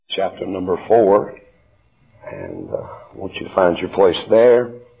chapter number 4, and I want you to find your place there,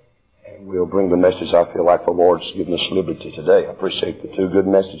 and we'll bring the message. I feel like the Lord's given us liberty today. I appreciate the two good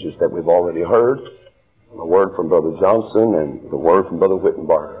messages that we've already heard, the word from Brother Johnson and the word from Brother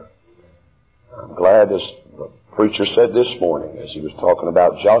Wittenberger. I'm glad, as the preacher said this morning, as he was talking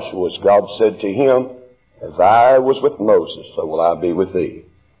about Joshua, as God said to him, "As I was with Moses, so will I be with thee."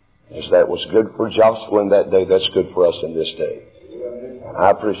 As that was good for Joshua in that day, that's good for us in this day. And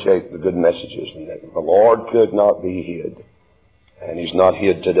I appreciate the good messages, and that the Lord could not be hid, and He's not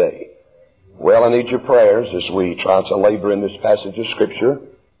hid today. Well, I need your prayers as we try to labor in this passage of Scripture,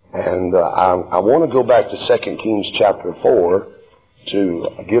 and I want to go back to 2 Kings chapter 4 to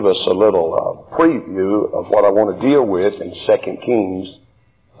give us a little preview of what I want to deal with in 2 Kings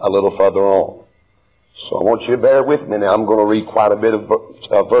a little further on. So I want you to bear with me now. I'm going to read quite a bit of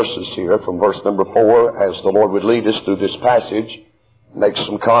verses here from verse number 4 as the Lord would lead us through this passage. Make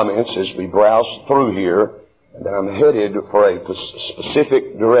some comments as we browse through here. And then I'm headed for a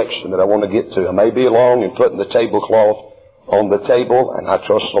specific direction that I want to get to. I may be along in putting the tablecloth on the table, and I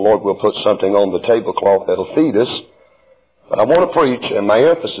trust the Lord will put something on the tablecloth that'll feed us. But I want to preach, and my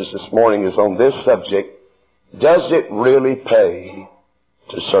emphasis this morning is on this subject. Does it really pay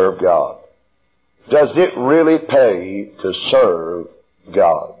to serve God? Does it really pay to serve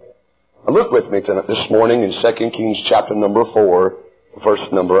God? Now look with me this morning in 2 Kings chapter number 4,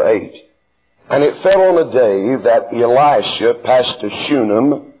 verse number 8. And it fell on a day that Elisha passed to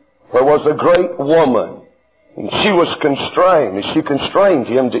Shunem, where was a great woman, and she was constrained, and she constrained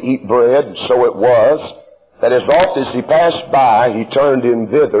him to eat bread, and so it was that as oft as he passed by, he turned in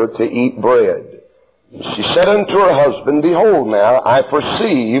thither to eat bread. And she said unto her husband, Behold now, I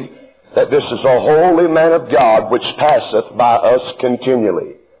perceive that this is a holy man of God which passeth by us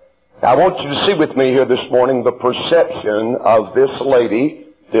continually. Now, I want you to see with me here this morning the perception of this lady,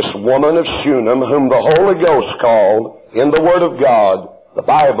 this woman of Shunem, whom the Holy Ghost called, in the Word of God, the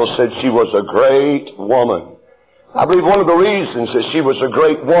Bible said she was a great woman. I believe one of the reasons that she was a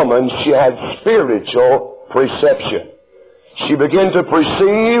great woman, she had spiritual perception. She began to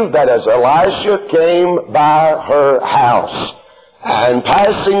perceive that as Elisha came by her house, and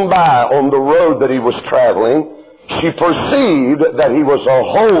passing by on the road that he was traveling, she perceived that he was a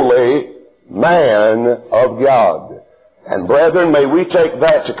holy man of God. And brethren, may we take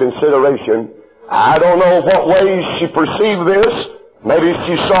that to consideration. I don't know what ways she perceived this. Maybe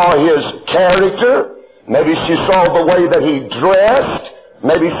she saw his character. Maybe she saw the way that he dressed.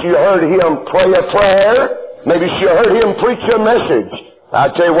 Maybe she heard him pray a prayer. Maybe she heard him preach a message. I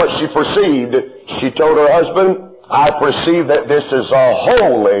tell you what she perceived. She told her husband, I perceive that this is a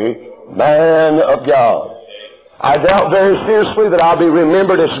holy man of God. I doubt very seriously that I'll be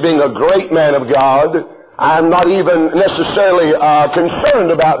remembered as being a great man of God. I'm not even necessarily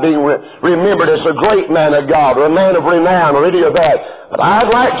concerned about being remembered as a great man of God or a man of renown or any of that. But I'd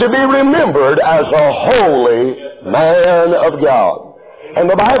like to be remembered as a holy man of God. And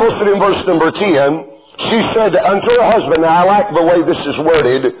the Bible said in verse number 10, she said unto her husband, now I like the way this is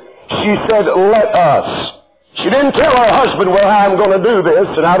worded, she said, let us. She didn't tell her husband, well, I'm going to do this,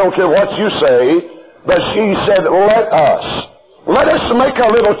 and I don't care what you say, but she said, let us. Let us make a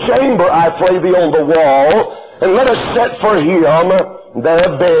little chamber, I pray thee, on the wall, and let us set for him there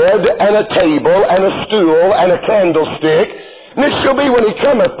a bed, and a table, and a stool, and a candlestick, and it shall be when he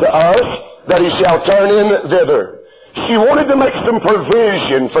cometh to us, that he shall turn in thither. She wanted to make some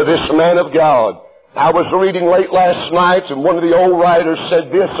provision for this man of God. I was reading late last night, and one of the old writers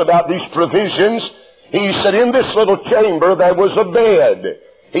said this about these provisions. He said, in this little chamber there was a bed.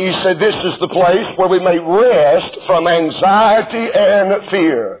 He said, this is the place where we may rest from anxiety and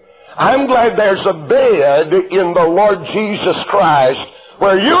fear. I'm glad there's a bed in the Lord Jesus Christ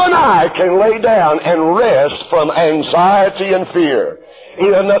where you and I can lay down and rest from anxiety and fear.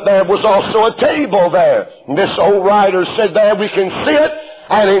 And there was also a table there. And this old writer said there we can sit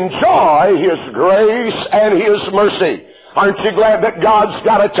and enjoy His grace and His mercy. Aren't you glad that God's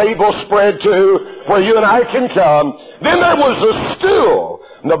got a table spread too, where you and I can come? Then there was a stool.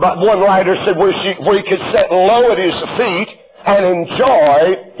 One writer said where he could sit low at His feet and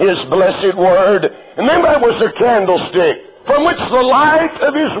enjoy His blessed Word. And then there was a candlestick from which the light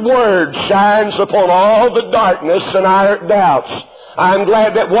of His Word shines upon all the darkness and our doubts. I'm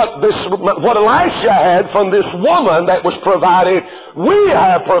glad that what Elisha had from this woman that was provided, we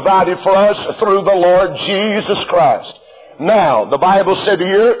have provided for us through the Lord Jesus Christ. Now, the Bible said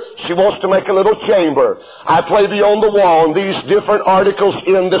here, she wants to make a little chamber. I play thee on the wall, and these different articles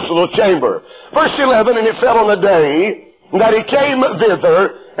in this little chamber. Verse 11, and it fell on a day that he came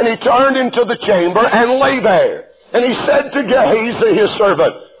thither, and he turned into the chamber and lay there. And he said to Gehazi his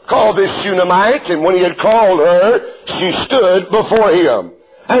servant, called this Shunammite, and when he had called her, she stood before him.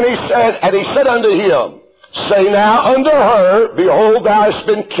 And he said unto him, Say now unto her, Behold, thou hast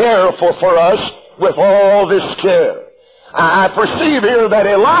been careful for us with all this care. I perceive here that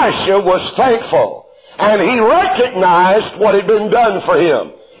Elisha was thankful, and he recognized what had been done for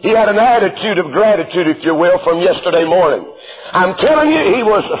him. He had an attitude of gratitude, if you will, from yesterday morning. I'm telling you, he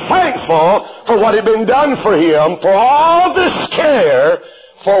was thankful for what had been done for him, for all this care,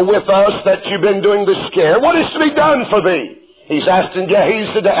 for with us that you've been doing this care. What is to be done for thee? He's asking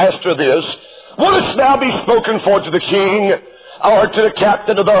Gehazi to ask her this. Wouldst thou be spoken for to the king, or to the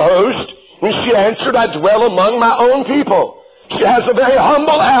captain of the host? And she answered, I dwell among my own people. She has a very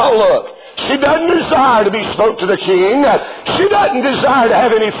humble outlook. She doesn't desire to be spoke to the king. She doesn't desire to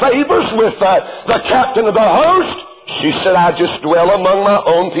have any favors with the captain of the host. She said, I just dwell among my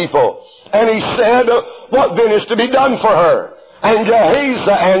own people. And he said, What then is to be done for her? And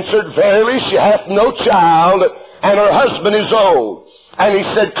Gehazi answered, Verily she hath no child, and her husband is old. And he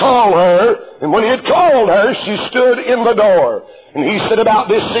said, Call her. And when he had called her, she stood in the door. And he said, About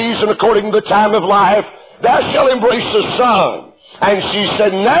this season, according to the time of life, thou shalt embrace a son. And she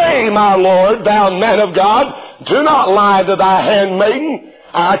said, Nay, my Lord, thou man of God, do not lie to thy handmaiden.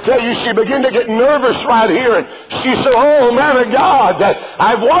 I tell you, she began to get nervous right here. And she said, Oh, man of God,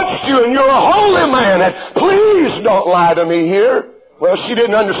 I've watched you and you're a holy man. And please don't lie to me here. Well, she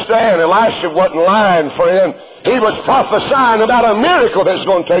didn't understand. Elisha wasn't lying, friend. He was prophesying about a miracle that's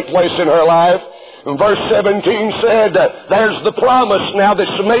going to take place in her life. And verse 17 said, there's the promise now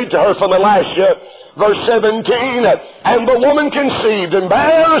that's made to her from Elisha. Verse 17, and the woman conceived and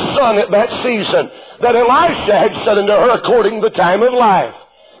bare a son at that season that Elisha had said unto her according to the time of life.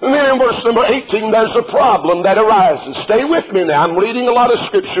 And then in verse number 18, there's a problem that arises. Stay with me now. I'm reading a lot of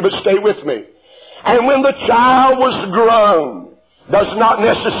scripture, but stay with me. And when the child was grown, does not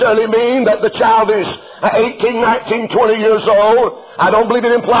necessarily mean that the child is 18, 19, 20 years old. I don't believe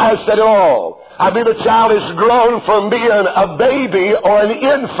it implies that at all. I believe the child is grown from being a baby or an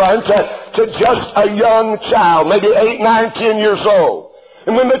infant to just a young child, maybe 8, 9, 10 years old.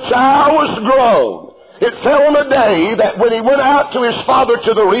 And when the child was grown, it fell on a day that when he went out to his father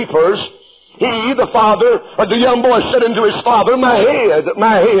to the reapers, he, the father, or the young boy said unto his father, My head,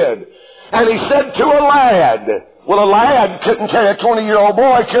 my head. And he said to a lad, well, a lad couldn't carry a 20-year-old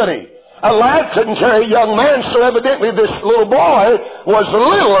boy, could he? A lad couldn't carry a young man, so evidently this little boy was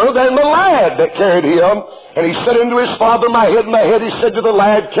littler than the lad that carried him. And he said unto his father, My head, my head. He said to the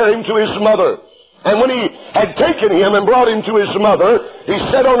lad, Carry him to his mother. And when he had taken him and brought him to his mother, he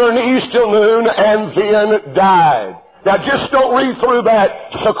sat on her knees till noon and then died. Now just don't read through that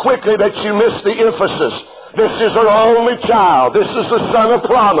so quickly that you miss the emphasis. This is her only child. This is the son of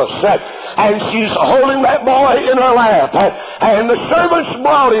promise. And she's holding that boy in her lap. And the servants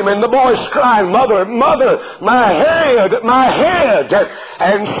brought him, and the boy's crying, Mother, mother, my head, my head.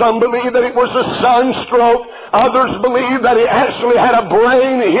 And some believe that it was a sunstroke. Others believe that he actually had a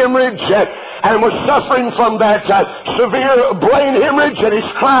brain hemorrhage and was suffering from that severe brain hemorrhage. And he's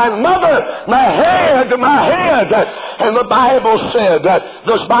crying, Mother, my head, my head. And the Bible said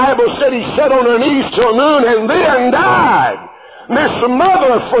he sat on her knees till noon and then died. This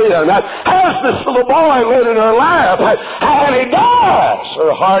mother, friend, has this little boy laid in her lap, and he dies.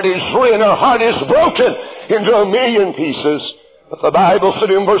 Her heart is rent, her heart is broken into a million pieces. But the Bible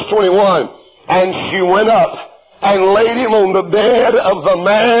said in verse 21, and she went up and laid him on the bed of the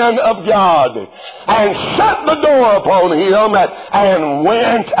man of God, and shut the door upon him, and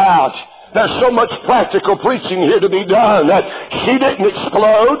went out. There's so much practical preaching here to be done. She didn't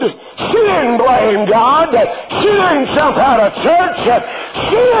explode. She didn't blame God. She didn't jump out of church.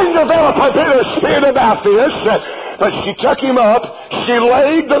 She didn't develop a bitter spirit about this. But she took him up. She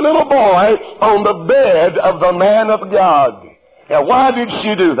laid the little boy on the bed of the man of God. Now, why did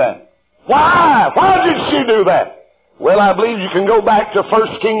she do that? Why? Why did she do that? Well, I believe you can go back to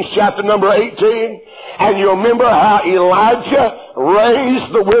 1 Kings chapter number 18, and you'll remember how Elijah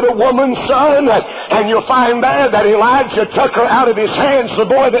raised the widow woman's son, and you'll find there that Elijah took her out of his hands, the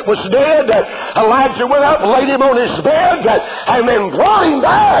boy that was dead. Elijah went up, laid him on his bed, and then brought him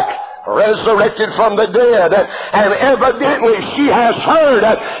back, resurrected from the dead. And evidently she has heard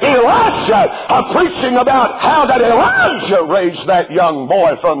Elisha preaching about how that Elijah raised that young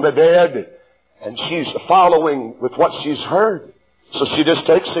boy from the dead. And she's following with what she's heard. So she just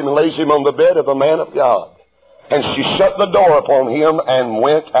takes him and lays him on the bed of a man of God. And she shut the door upon him and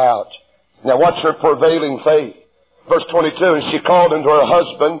went out. Now watch her prevailing faith. Verse 22, and she called unto her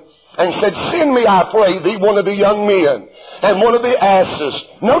husband and said, Send me, I pray thee, one of the young men and one of the asses.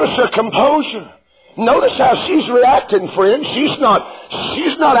 Notice her composure. Notice how she's reacting, friend. She's not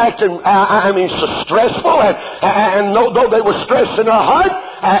acting, so stressful, and though there was stress in her heart,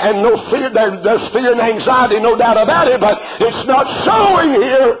 and no fear, there's fear and anxiety, no doubt about it, but it's not showing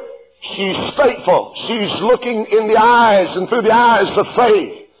here. She's faithful. She's looking in the eyes and through the eyes of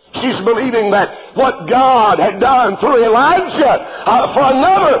faith. She's believing that what God had done through Elijah for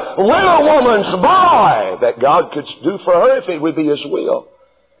another widow woman's boy, that God could do for her if it would be His will.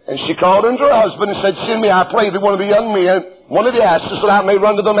 And she called unto her husband and said, Send me, I pray thee, one of the young men, one of the asses, that I may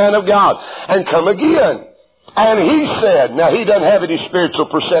run to the man of God, and come again. And he said, now he doesn't have any spiritual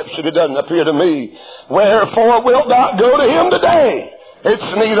perception, it doesn't appear to me, Wherefore wilt thou go to him today? It's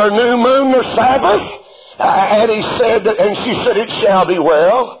neither new moon nor Sabbath. And he said, and she said, It shall be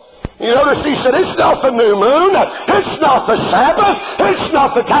well. You notice he said, It's not the new moon, it's not the Sabbath, it's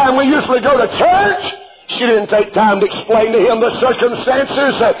not the time we usually go to church. She didn't take time to explain to him the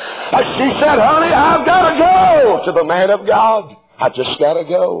circumstances. She said, Honey, I've got to go to the man of God. I just got to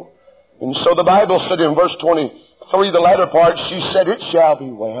go. And so the Bible said in verse 23, the latter part, she said, It shall be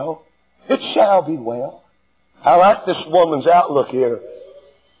well. It shall be well. I like this woman's outlook here.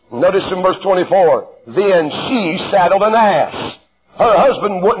 Notice in verse 24, Then she saddled an ass. Her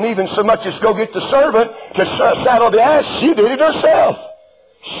husband wouldn't even so much as go get the servant to saddle the ass. She did it herself.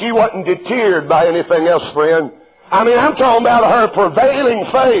 She wasn't deterred by anything else, friend. I'm talking about her prevailing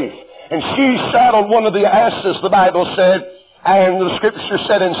faith. And she saddled one of the asses, the Bible said, and the Scripture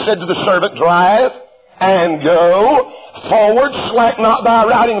said, and said to the servant, Drive and go forward, slack not thy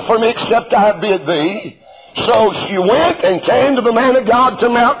riding for me, except I bid thee. So she went and came to the man of God to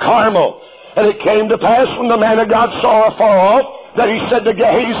Mount Carmel. And it came to pass when the man of God saw her far off, that he said to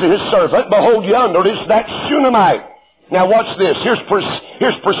Gehazi his servant, Behold, yonder is that Shunammite. Now watch this. Here's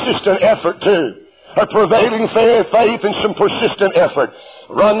persistent effort too. Her prevailing faith and some persistent effort.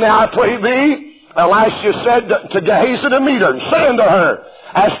 Run now, I pray thee. Elisha said to Gehazi to meet her and say unto her,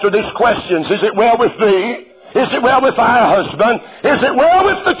 Ask her these questions. Is it well with thee? Is it well with thy husband? Is it well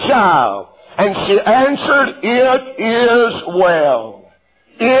with the child? And she answered, It is well.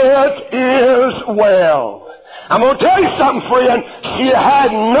 It is well. I'm going to tell you something, friend. She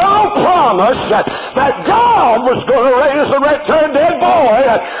had no promise that God was going to resurrect her dead boy.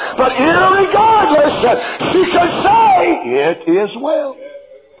 But irregardless, she could say, It is well.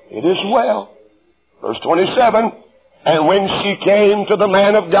 It is well. Verse 27, And when she came to the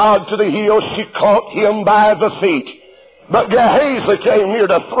man of God to the hill, she caught him by the feet. But Gehazi came near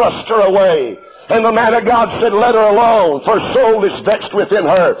to thrust her away. And the man of God said, Let her alone, for her soul is vexed within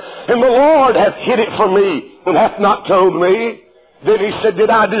her. And the Lord hath hid it from me, and hath not told me. Then he said, Did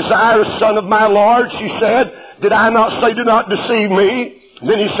I desire a son of my Lord? She said, Did I not say, Do not deceive me?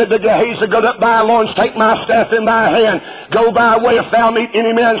 Then he said to Gehazi, Go up thy loins, take my staff in thy hand. Go thy way, if thou meet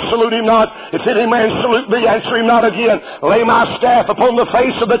any man, salute him not. If any man salute thee, answer him not again. Lay my staff upon the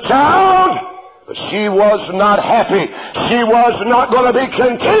face of the child. But she was not happy. She was not going to be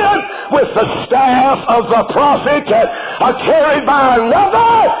content with the staff of the prophet carried by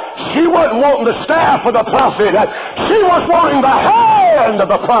another. She wasn't wanting the staff of the prophet. She was wanting the hand of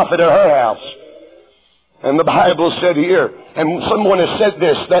the prophet at her house. And the Bible said here, and someone has said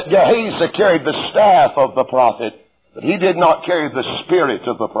this, that Gehazi carried the staff of the prophet, but he did not carry the spirit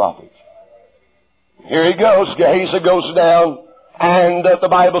of the prophet. Here he goes. Gehazi goes down, and the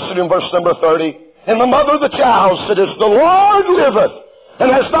Bible said in verse number 30, And the mother of the child said, As the Lord liveth, and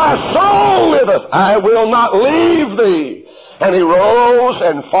as thy soul liveth, I will not leave thee. And he rose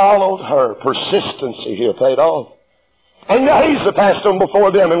and followed her. Persistency here paid off. And Gehazi passed on before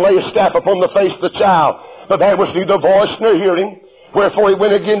them and lay his staff upon the face of the child. But there was neither voice nor hearing. Wherefore he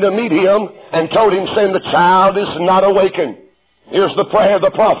went again to meet him and told him, saying, The child is not awakened. Here's the prayer of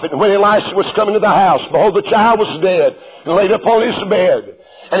the prophet. And when Elisha was coming to the house, behold, the child was dead and laid upon his bed.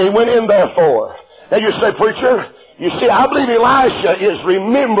 And he went in therefore. Now you say, Preacher, you see, I believe Elisha is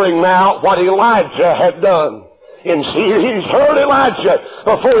remembering now what Elijah had done. And see, he's heard Elijah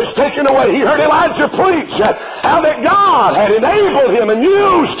before he's taken away. He heard Elijah preach how that God had enabled him and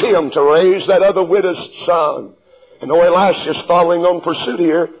used him to raise that other widow's son. And though Elisha's following on pursuit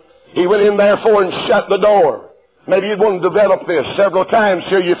here, he went in therefore and shut the door. Maybe you'd want to develop this. Several times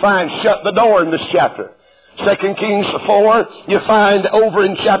here you find shut the door in this chapter. 2 Kings 4, you find over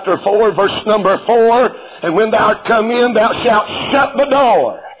in chapter 4, verse number 4, And when thou art come in, thou shalt shut the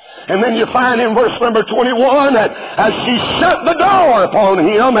door. And then you find in verse number 21 that as she shut the door upon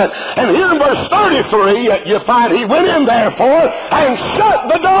him, and here in verse 33, you find he went in therefore and shut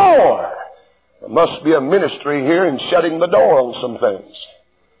the door. There must be a ministry here in shutting the door on some things.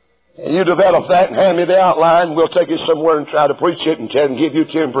 You develop that and hand me the outline. We'll take it somewhere and try to preach it and give you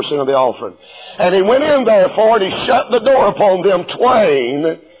 10% of the offering. And he went in therefore and he shut the door upon them twain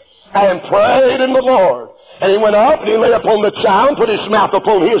and prayed in the Lord. And he went up and he lay upon the child, put his mouth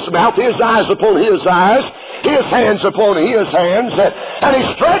upon his mouth, his eyes upon his eyes, his hands upon his hands, and he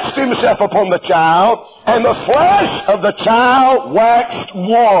stretched himself upon the child, and the flesh of the child waxed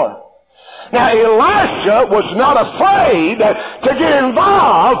warm. Now Elisha was not afraid to get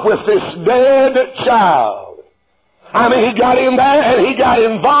involved with this dead child. I mean, he got in there and he got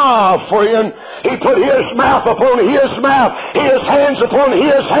involved for him. He put his mouth upon his mouth, his hands upon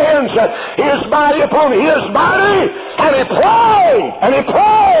his hands, his body upon his body, and he prayed, and he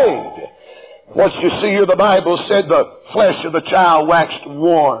prayed. What you see here, the Bible said the flesh of the child waxed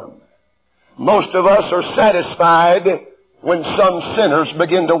warm. Most of us are satisfied when some sinners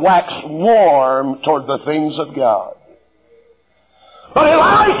begin to wax warm toward the things of God. But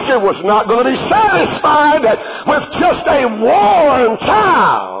Elisha was not going to be satisfied with just a warm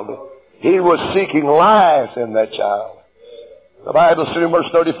child. He was seeking life in that child. The Bible said in verse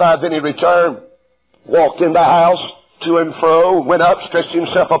 35, then he returned, walked in the house to and fro, went up, stretched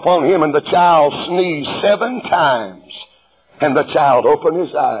himself upon him, and the child sneezed 7 times. And the child opened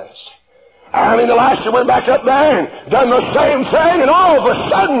his eyes. I mean, Elisha went back up there and done the same thing, and all of a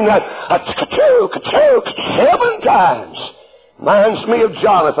sudden, ka-choo, 7 times. Reminds me of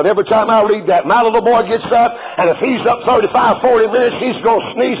Jonathan. Every time I read that, my little boy gets up, and if he's up 35, 40 minutes, he's going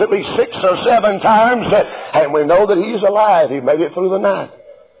to sneeze at least 6 or 7 times, and we know that he's alive. He made it through the night.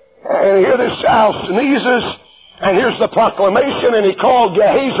 And here this child sneezes, and here's the proclamation, and he called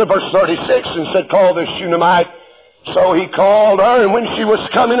Gehazi, verse 36, and said, call this Shunammite. So he called her, and when she was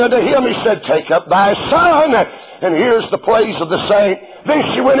coming unto him, he said, take up thy son. And here's the praise of the saint. Then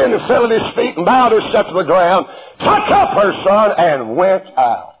she went in and fell at his feet and bowed herself to the ground, took up her son, and went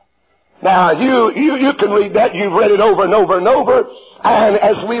out. Now, you can read that. You've read it over and over and over. And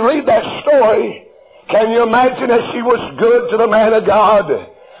as we read that story, can you imagine as she was good to the man of God?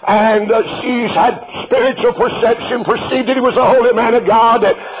 And she's had spiritual perception, perceived that he was a holy man of God.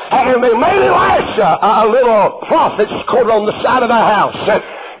 And they made Elisha a little prophet's quarter on the side of the house.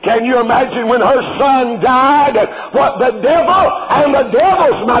 Can you imagine when her son died, what the devil and the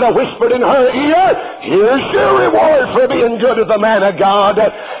devils might have whispered in her ear? Here's your reward for being good to the man of God.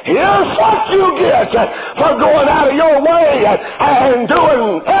 Here's what you get for going out of your way and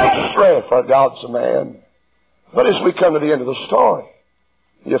doing extra for God's man. But as we come to the end of the story,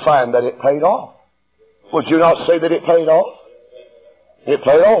 you find that it paid off. Would you not say that it paid off? It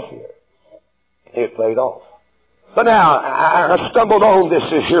paid off here. It paid off. But now, I stumbled on this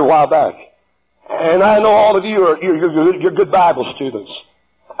here a while back. And I know all of you you're good Bible students.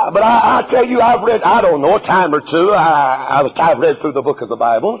 But I tell you, I've read, I don't know, a time or two. I've read through the book of the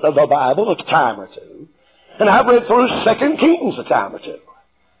Bible a time or two. And I've read through 2 Kings a time or two.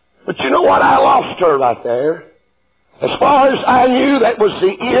 But you know what? I lost her right there. As far as I knew, that was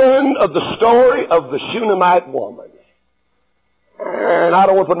the end of the story of the Shunammite woman. And I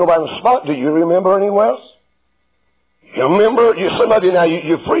don't want to put nobody on the spot. Do you remember anyone else? You remember? Some of you now,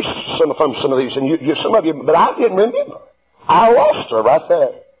 you've preached from some of these, and some of you, but I didn't remember. I lost her right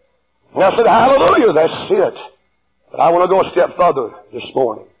there. And I said, hallelujah, that's it. But I want to go a step further this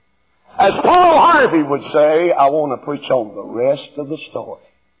morning. As Paul Harvey would say, I want to preach on the rest of the story.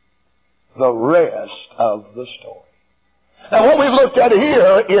 The rest of the story. Now what we've looked at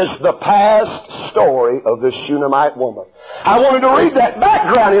here is the past story of this Shunammite woman. I wanted to read that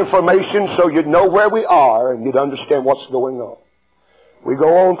background information so you'd know where we are and you'd understand what's going on. We go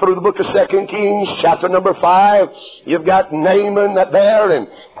on through the book of 2 Kings, chapter number 5. You've got Naaman there and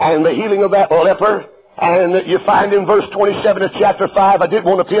the healing of that leper. And you find in verse 27 of chapter 5, I did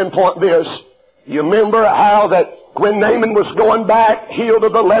want to pinpoint this. You remember how that when Naaman was going back, healed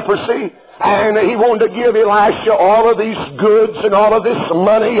of the leprosy, and he wanted to give Elisha all of these goods and all of this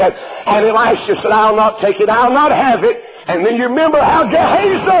money. And Elisha said, I'll not take it. I'll not have it. And then you remember how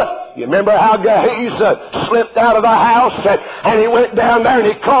Gehazi slipped out of the house and he went down there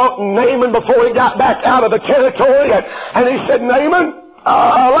and he caught Naaman before he got back out of the territory. And he said, Naaman,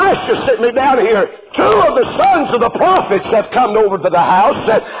 Elisha sent me down here. 2 of the sons of the prophets have come over to the house.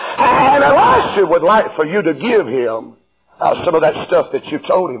 And Elisha would like for you to give him some of that stuff that you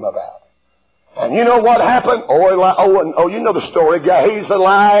told him about. And you know what happened? You know the story. Gehazi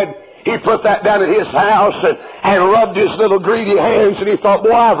lied. He put that down at his house and rubbed his little greedy hands and he thought,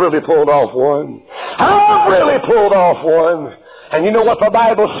 boy, I've really pulled off one. I've really pulled off one. And you know what the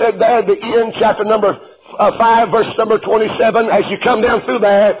Bible said there at the end, chapter number 5, verse number 27, as you come down through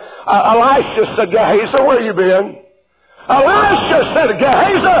there, Elisha said, Gehazi, where you been? Elisha said,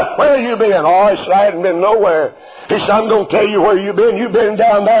 Gehazi, where you been? Oh, he said, I hadn't been nowhere. He said, I'm going to tell you where you've been. You've been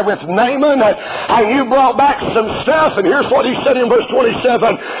down there with Naaman, and you brought back some stuff. And here's what he said in verse 27.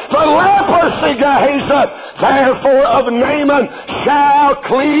 The leprosy, Gehazi, therefore of Naaman shall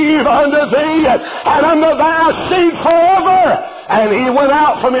cleave unto thee, and unto thy seed forever. And he went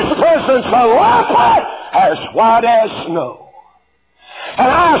out from his presence a leper as white as snow. And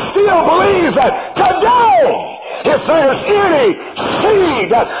I still believe that today, if there's any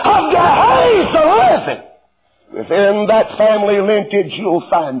seed of Gehazi living within that family lineage, you'll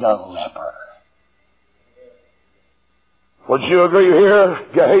find a leper. Would you agree here?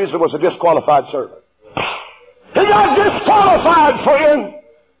 Gehazi was a disqualified servant. He got disqualified, friend.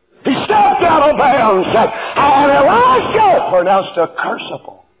 He stepped out of bounds, and Elisha pronounced a curse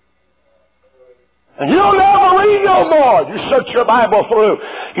upon him. And you'll never read no more. You search your Bible through.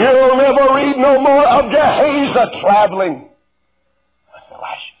 You'll never read no more of Gehazi traveling with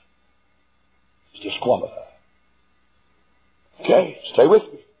Elisha. He's disqualified. Okay, stay with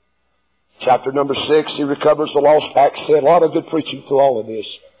me. Chapter number 6, he recovers the lost axe. A lot of good preaching through all of this.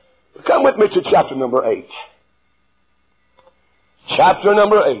 But come with me to chapter number 8. Chapter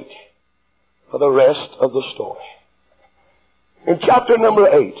number 8 for the rest of the story. In chapter number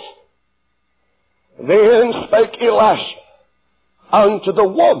 8, then spake Elisha unto the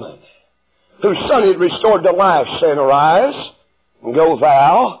woman whose son he had restored to life, saying, Arise, and go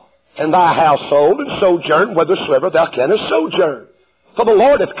thou and thy household, and sojourn whithersoever thou canst sojourn. For the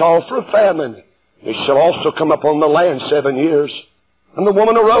Lord hath called for a famine. It shall also come upon the land 7 years. And the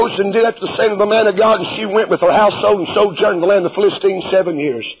woman arose and did after the saying of the man of God, and she went with her household and sojourned in the land of the Philistines 7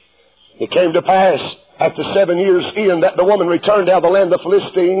 years. It came to pass after 7 years in that the woman returned out of the land of the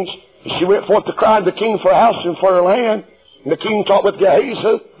Philistines. And she went forth to cry to the king for a house and for her land. And the king talked with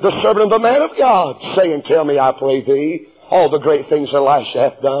Gehazi, the servant of the man of God, saying, Tell me, I pray thee, all the great things Elisha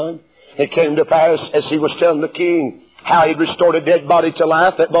hath done. It came to pass, as he was telling the king how he had restored a dead body to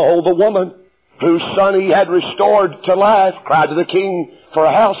life, that behold, the woman whose son he had restored to life cried to the king for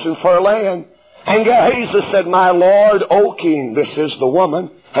a house and for a land. And Gehazi said, My lord, O king, this is the woman,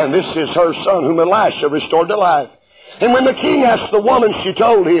 and this is her son whom Elisha restored to life. And when the king asked the woman, she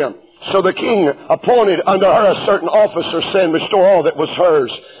told him. So the king appointed unto her a certain officer, saying, Restore all that was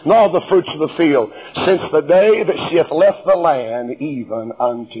hers, and all the fruits of the field, since the day that she hath left the land, even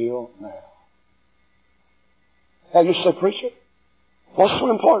until now. Now you say, Preacher, what's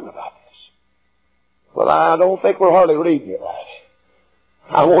so important about this? Well, I don't think we're hardly reading it right.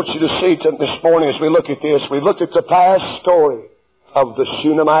 I want you to see this morning as we look at this, we looked at the past story of the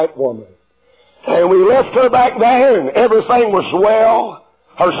Shunammite woman. And we left her back there, and everything was well.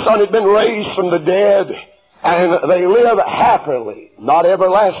 Her son had been raised from the dead, and they live happily, not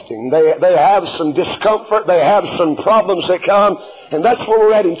everlasting. They have some discomfort, they have some problems that come, and that's where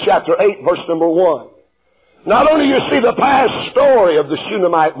we're at in chapter 8, verse number 1. Not only you see the past story of the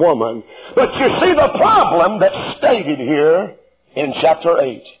Shunammite woman, but you see the problem that's stated here in chapter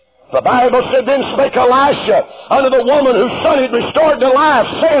 8. The Bible said, Then spake Elisha unto the woman whose son had restored to life,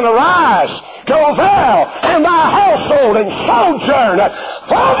 saying, Arise, go thou and thy household, and sojourn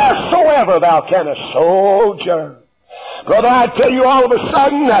whithersoever thou canst sojourn. Brother, I tell you all of a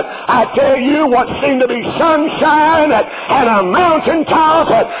sudden, I tell you what seemed to be sunshine and a mountaintop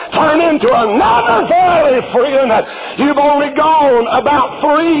turned into another valley, friend. You've only gone about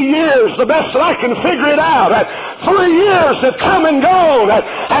 3 years, the best that I can figure it out. 3 years have come and gone,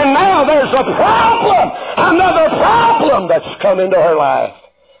 and now there's a problem, another problem that's come into her life.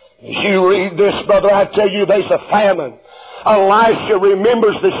 As you read this, brother, I tell you there's a famine. Elisha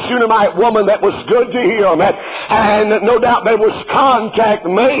remembers the Shunammite woman that was good to him, and no doubt there was contact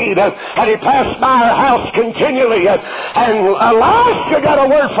made, and he passed by her house continually, and Elisha got a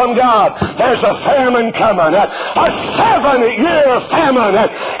word from God. There's a famine coming, a 7-year famine,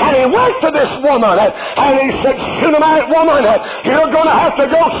 and he went to this woman, and he said, Shunammite woman, you're going to have to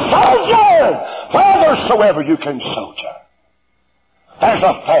go sojourn whithersoever you can sojourn. There's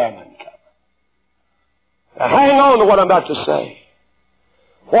a famine. Now hang on to what I'm about to say.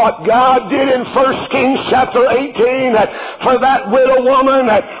 What God did in 1 Kings chapter 18 for that widow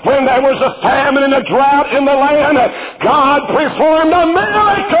woman, when there was a famine and a drought in the land, God performed a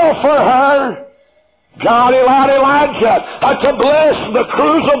miracle for her. God allowed Elijah to bless the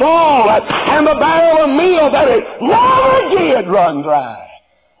crucible and the barrel of meal that it never did run dry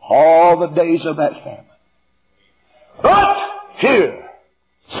all the days of that famine. But here,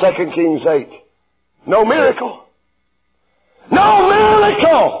 2 Kings 8, no miracle. No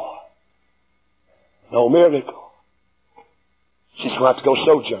miracle. No miracle. She's going to have to go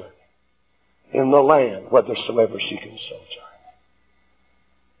sojourn. in the land whithersoever she can sojourn.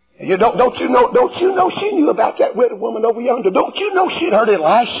 Don't you know she knew about that widow woman over yonder? Don't you know she'd heard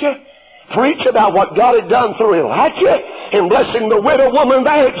Elisha preach about what God had done through Elijah in blessing the widow woman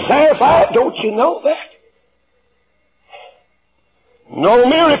there at Zarephath? Don't you know that? No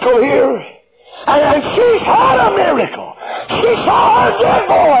miracle here. And she's had a miracle. She saw her dead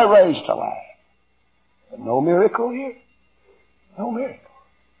boy raised to life. But no miracle here. No miracle.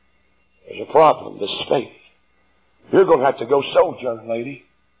 There's a problem, this faith. You're going to have to go sojourn, lady.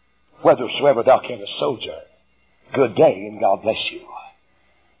 Whithersoever thou canst sojourn. Good day, and God bless you.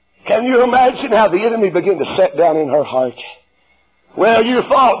 Can you imagine how the enemy began to set down in her heart? Well, you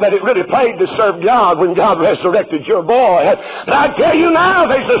thought that it really paid to serve God when God resurrected your boy. But I tell you now,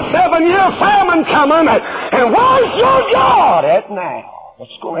 there's a 7-year famine coming, and where's your God at now?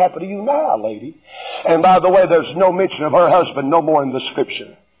 What's going to happen to you now, lady? And by the way, there's no mention of her husband no more in the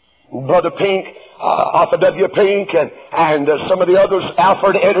Scripture. Brother Pink, Arthur W. Pink, and some of the others,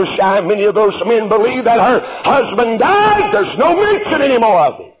 Alfred Edersheim, many of those men believe that her husband died. There's no mention anymore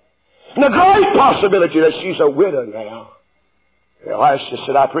of him. And a great possibility that she's a widow now. Elisha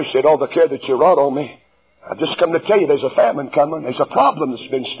said, I appreciate all the care that you wrought on me. I've just come to tell you there's a famine coming. There's a problem that's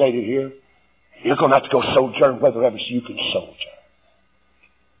been stated here. You're going to have to go sojourn wherever you can sojourn.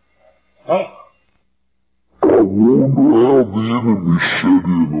 Huh? I wonder how the enemy set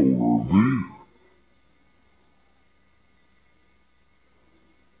in on her then.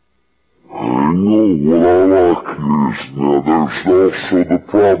 I know what I like is now there's also the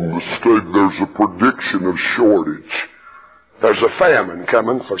problem that stated there's a prediction of shortage. There's a famine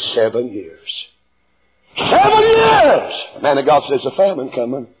coming for 7 years. 7 years! The man of God says a famine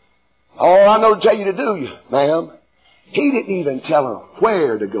coming. All I know to tell you to do, ma'am, he didn't even tell her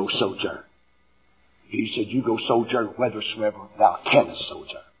where to go sojourn. He said, you go sojourn whithersoever thou canst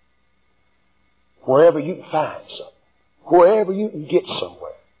sojourn. Wherever you can find something. Wherever you can get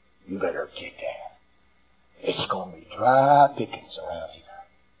somewhere, you better get there. It's going to be dry pickings around here.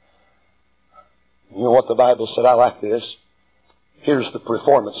 You know what the Bible said? I like this. Here's the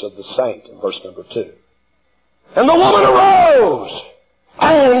performance of the saint in verse number 2. And the woman arose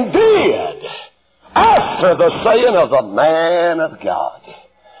and did after the saying of the man of God.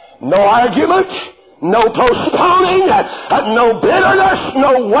 No argument, no postponing, no bitterness,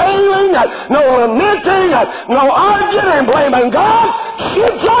 no wailing, no lamenting, no arguing and blaming God. She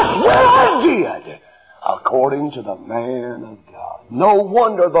just went and did according to the man of God. No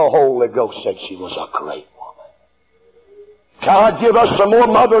wonder the Holy Ghost said she was a great woman. God, give us some more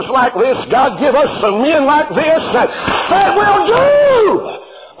mothers like this. God, give us some men like this that will do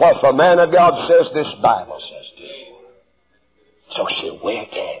what the man of God says this Bible says do. So she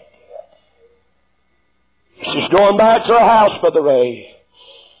went and did. She's going back to her house, Brother Ray.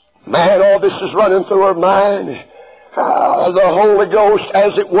 Man, all this is running through her mind. The Holy Ghost,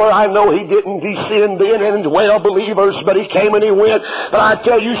 as it were, I know He didn't descend then and dwell believers, but He came and He went. But I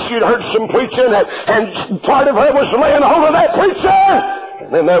tell you, she'd heard some preaching, and part of her was laying hold of that preacher.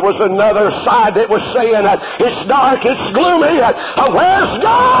 And then there was another side that was saying, it's dark, it's gloomy, where's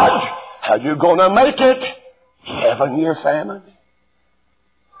God? How you going to make it? 7-year famine?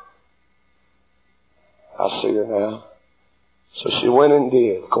 I see her now. So she went and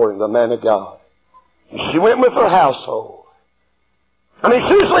did, according to the man of God. She went with her household. I mean,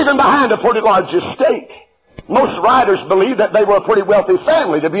 she was leaving behind a pretty large estate. Most writers believe that they were a pretty wealthy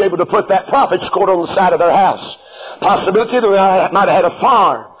family to be able to put that prophet's court on the side of their house. Possibility they might have had a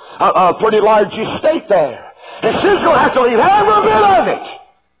farm, a pretty large estate there. And she's going to have to leave every bit of it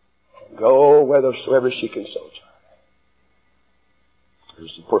and go whithersoever she can sojourn.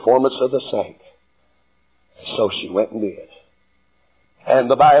 There's the performance of the saint. And so she went and did.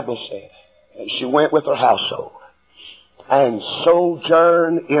 And the Bible said, and she went with her household and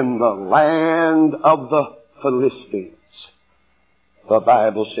sojourned in the land of the Philistines. The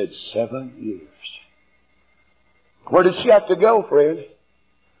Bible said 7 years. Where did she have to go, friend?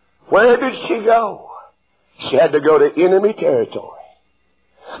 Where did she go? She had to go to enemy territory.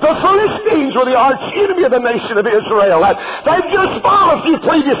 The Philistines were the arch enemy of the nation of Israel. They'd just fought a few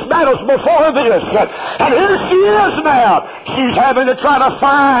previous battles before this. And here she is now. She's having to try to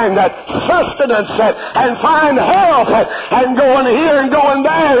find sustenance and find help and going here and going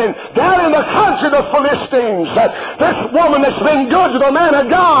there. And down in the country, the Philistines, this woman that's been good to the man of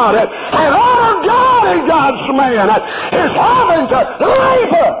God and honor God and God's man is having to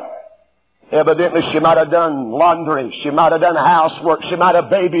labor. Evidently, she might have done laundry. She might have done housework. She might have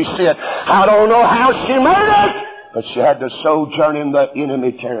babysit. I don't know how she made it, but she had to sojourn in the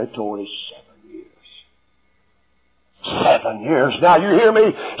enemy territory 7 years. 7 years. Now you hear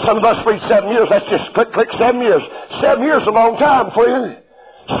me? Some of us read 7 years. That's just click, 7 years. 7 years is a long time, friend.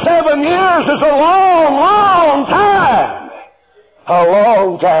 7 years is a long, long time. A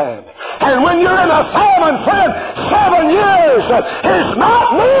long time. And when you're in a famine, friend, 7 years is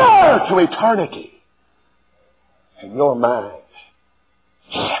not near to eternity. In your mind,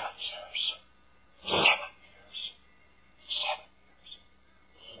 7 years. 7 years.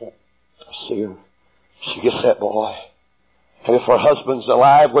 7 years. I see her. She gets that boy. And if her husband's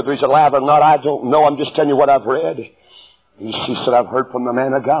alive, whether he's alive or not, I don't know. I'm just telling you what I've read. And she said, I've heard from the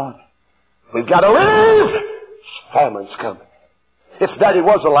man of God. We've got to leave. Famine's coming. If Daddy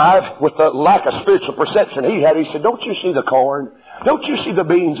was alive, with the lack of spiritual perception he had, he said, don't you see the corn? Don't you see the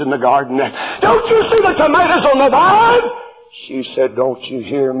beans in the garden? Don't you see the tomatoes on the vine? She said, don't you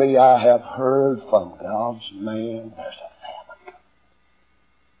hear me? I have heard from God's man. There's a famine coming.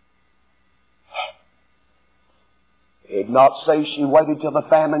 It did not say she waited till the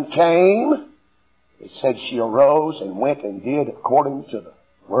famine came. It said she arose and went and did according to the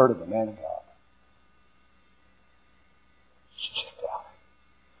word of the man of God. She checked out.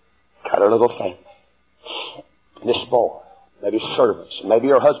 Got her little family. And this boy, maybe servants, maybe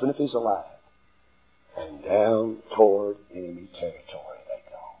her husband if he's alive. And down toward enemy territory they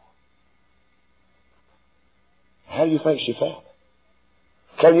go. How do you think she felt?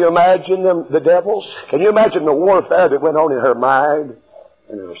 Can you imagine the devils? Can you imagine the warfare that went on in her mind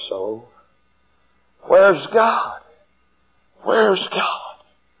and her soul? Where's God? Where's God?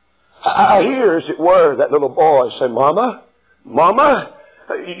 I hear, as it were, that little boy say, Mama,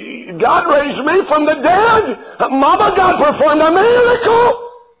 God raised me from the dead. Mama, God performed a miracle.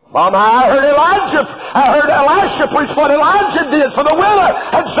 Mama, I heard Elisha preach what Elijah did for the widow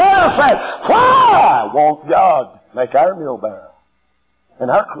at Zarephath. Why won't God make our meal barrel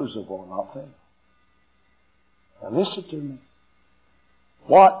and our crucible not fail? Now listen to me.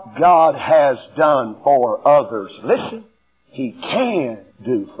 What God has done for others, listen, He can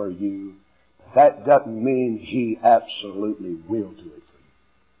do for you. That doesn't mean He absolutely will do it for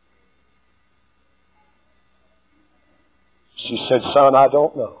you. She said, son, I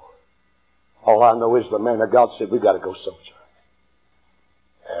don't know. All I know is the man of God said, we've got to go sojourn.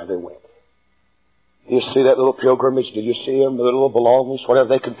 And they went. Do you see that little pilgrimage? Do you see them, the little belongings, whatever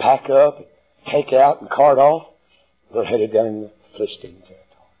they can pack up, and take out and cart off? They're headed down in the Philistine territory.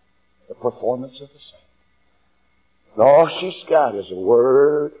 The performance of the saint. And all she's got is a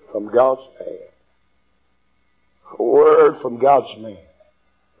word from God's man. A word from God's man.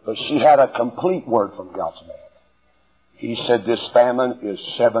 But she had a complete word from God's man. He said this famine is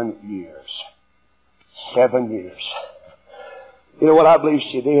 7 years. 7 years. You know what I believe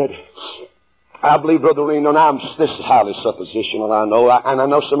she did? I believe, Brother Reno, and this is highly suppositional, I know. And I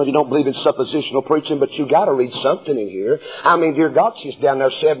know some of you don't believe in suppositional preaching, but you got to read something in here. I mean, dear God, she's down there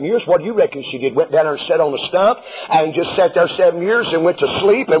 7 years. What do you reckon she did? Went down there and sat on a stump and just sat there 7 years and went to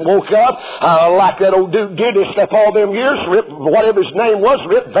sleep and woke up like that old dude did this stuff all them years, Rip, whatever his name was,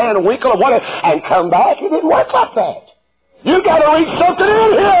 Rip Van Winkle or whatever, and come back. It didn't work like that. You got to read something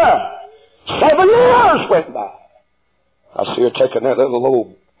in here. 7 years went by. I see her taking that little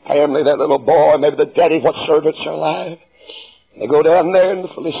old family, that little boy, maybe the daddy, what servants are alive. They go down there in the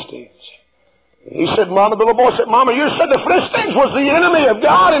Philistines. And he said, Mama, the little boy said, Mama, you said the Philistines was the enemy of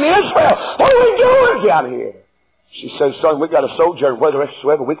God and Israel. What are we doing down here? She said, son, we got to sojourn,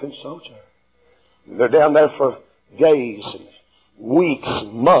 whethersoever we can sojourn. And they're down there for days and weeks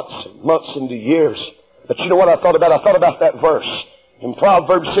and months into years. But you know what I thought about? I thought about that verse. In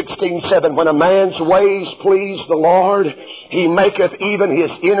Proverbs 16:7, when a man's ways please the Lord, He maketh even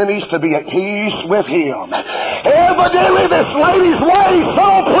his enemies to be at peace with him. Evidently this lady's ways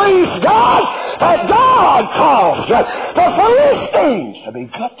so pleased God that God caused the Philistines to be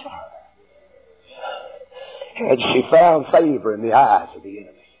good to her. And she found favor in the eyes of the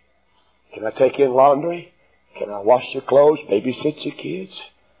enemy. Can I take in laundry? Can I wash your clothes? Babysit your kids?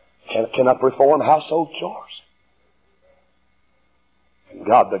 Can I perform household chores? And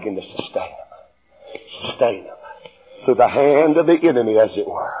God began to sustain them through the hand of the enemy, as it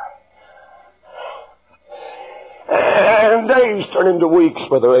were. And days turn into weeks,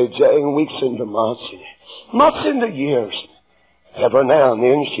 Brother AJ, and weeks into months, and months into years. Every now and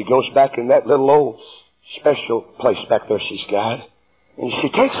then she goes back in that little old special place back there she's got, and she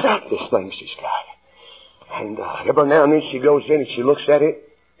takes out this thing she's got. And every now and then she goes in and she looks at it,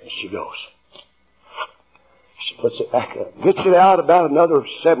 and she goes. She puts it back up. Gets it out about another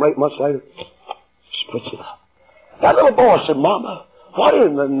 7 or 8 months later. She puts it up. That little boy said, Mama, what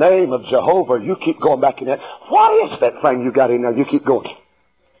in the name of Jehovah you keep going back in there? What is that thing you got in there? You keep going.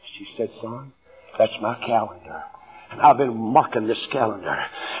 She said, son, that's my calendar. And I've been marking this calendar.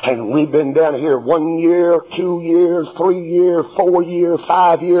 And we've been down here 1 year, 2 years, 3 years, 4 years,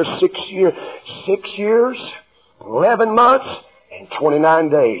 5 years, 6 years. 6 years, 11 months, and 29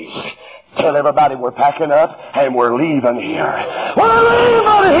 days. Tell everybody we're packing up and we're leaving here. We're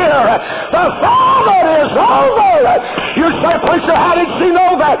leaving here. The famine is over. You say, preacher, how did she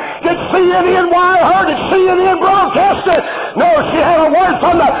know that? Did CNN wire her? Did CNN broadcast it? No, she had a word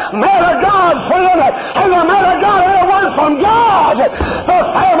from the man of God, friend. And the man of God had a word from God. The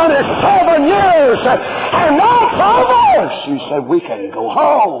famine is 7 years. And now it's over. She said, we can go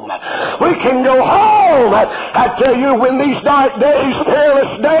home. We can go home. I tell you, when these dark days,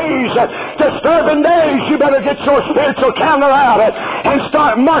 perilous days, disturbing days, you better get your spiritual calendar out and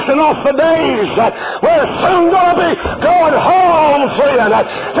start marking off the days. We're soon going to be going home, friend.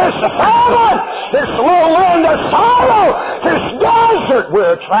 This famine, this low land of sorrow, this desert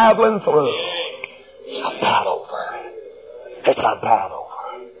we're traveling through. It's about over. It's about over.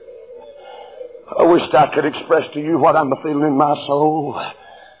 I wish I could express to you what I'm feeling in my soul.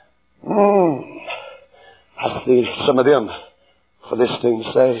 I see some of them for this thing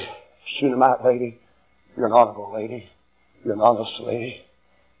say, Shunammite lady, you're an honorable lady. You're an honest lady.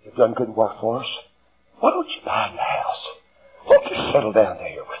 You've done good work for us. Why don't you buy a house? Why don't you settle down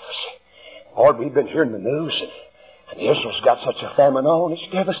there with us? Lord, we've been hearing the news, and Israel's got such a famine on, it's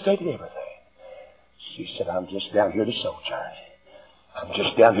devastated everything. She said, I'm just down here to sojourn. I'm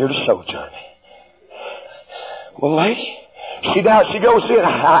just down here to sojourn. Well, lady, she goes in.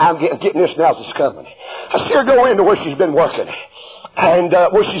 I'm getting this now as it's coming. I see her go into where she's been working. And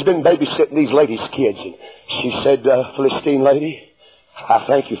where she's been babysitting these ladies' kids. And she said, Philistine lady, I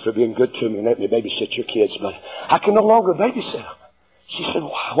thank you for being good to me and letting me babysit your kids, but I can no longer babysit them. She said,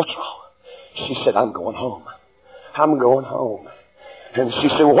 what's wrong? She said, I'm going home. I'm going home. And she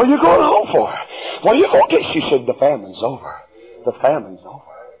said, well, what are you going home for? What are you going to get? She said, the famine's over. The famine's over.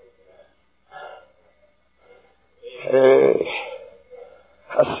 Hey,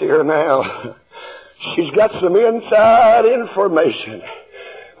 I see her now. She's got some inside information.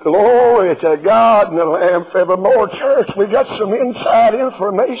 Glory to God and the Lamb forevermore. Church, we got some inside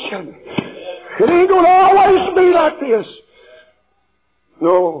information. It ain't going to always be like this.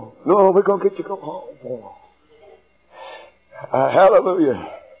 No, we're going to get to go home. Hallelujah.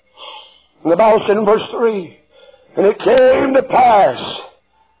 And the Bible said in verse 3, and it came to pass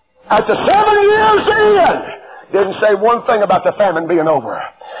at the 7 years end. Didn't say one thing about the famine being over.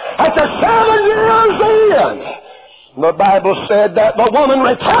 At the 7 years end, the Bible said that the woman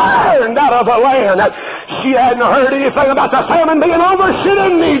returned out of the land. She hadn't heard anything about the famine being over. She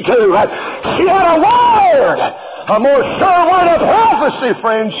didn't need to. She had a word, a more sure word of prophecy,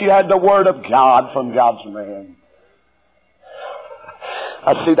 friend. She had the word of God from God's man.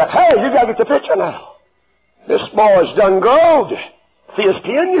 I see that. Hey, you got to get the picture now. This boy's done growed. If he was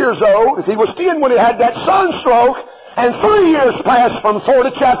 10 years old, if he was 10 when he had that sunstroke, and 3 years passed from 4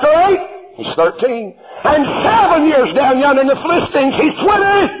 to chapter 8, he's 13. And 7 years down yonder in the Philistines, he's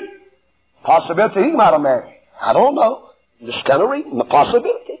 20. Possibility he might have married. I don't know. I'm just kind of reading the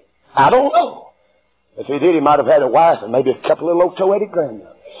possibility. I don't know. If he did, he might have had a wife and maybe a couple of little toe-headed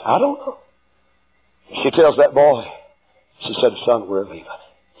grandmothers. I don't know. She tells that boy, she said, son, we're leaving.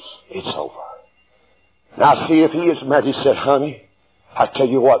 It's over. Now see if he is married. He said, honey, I tell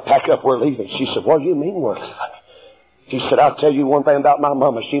you what, pack up, we're leaving. She said, what do you mean we're leaving? He said, I'll tell you one thing about my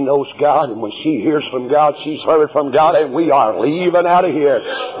mama. She knows God, and when she hears from God, she's heard from God, and we are leaving out of here.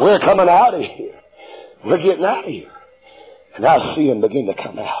 We're coming out of here. We're getting out of here. And I see them begin to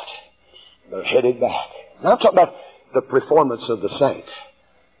come out. They're headed back. Now I'm talking about the performance of the saint.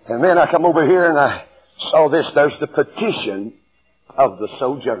 And then I come over here and I saw this. There's the petition of the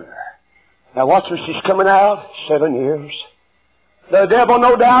sojourner. Now watch her. She's coming out 7 years. The devil,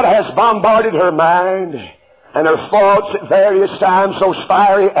 no doubt, has bombarded her mind and her thoughts at various times. Those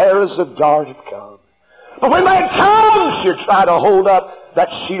fiery arrows of dart have come. But when that comes, she'll try to hold up that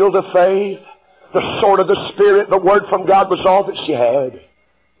shield of faith. The sword of the Spirit, the word from God was all that she had.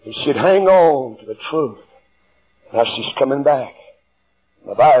 And she'd hang on to the truth. Now she's coming back.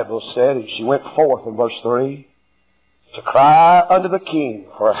 The Bible said, and she went forth in verse 3, to cry unto the king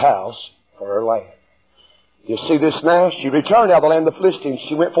for a house for her land. You see this now? She returned out of the land of the Philistines.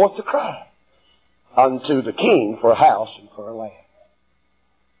 She went forth to cry unto the king for a house and for her land.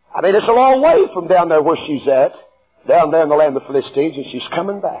 I mean, it's a long way from down there where she's at, down there in the land of the Philistines, and she's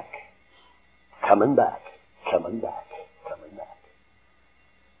coming back. Coming back. Coming back. Coming back.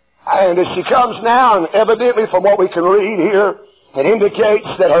 And as she comes now, and evidently from what we can read here, it indicates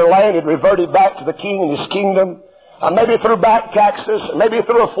that her land had reverted back to the king and his kingdom. Maybe through back taxes, maybe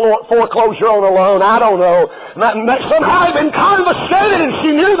through a foreclosure on a loan, I don't know. Somehow it had been confiscated and she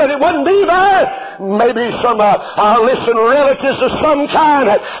knew that it wouldn't be there. Maybe some distant relatives of some kind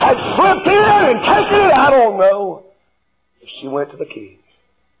had slipped in and taken it, I don't know. She went to the king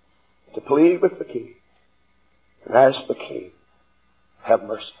to plead with the king and asked the king, have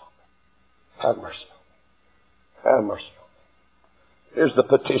mercy on me. Have mercy on me. Have mercy on me. Here's the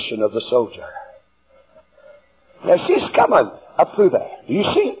petition of the sojourner. Now she's coming up through there. Do you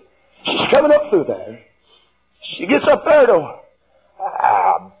see it? She's coming up through there. She gets up there to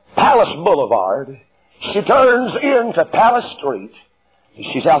Palace Boulevard. She turns into Palace Street. And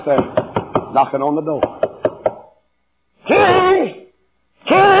she's out there knocking on the door. King!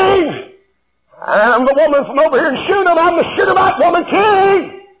 King! I'm the woman from over here in Shunem. I'm the Shunammite woman.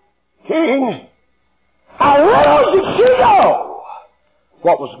 King! King! How did she know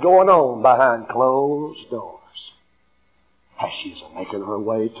what was going on behind closed doors as she's making her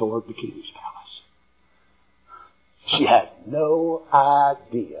way toward the king's palace? She had no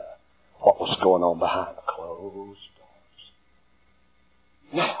idea what was going on behind the closed doors.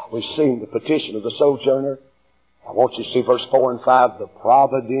 Now, we've seen the petition of the sojourner. I want you to see verse 4 and 5, the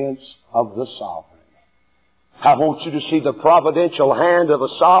providence of the sovereign. I want you to see the providential hand of a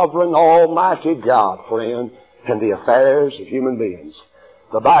sovereign, almighty God, friend, in the affairs of human beings.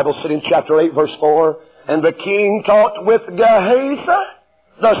 The Bible said in chapter 8, verse 4, and the king talked with Gehazi,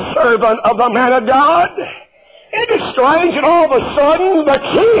 the servant of the man of God. Isn't it strange that all of a sudden the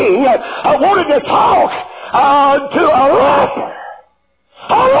king wanted to talk to a leper?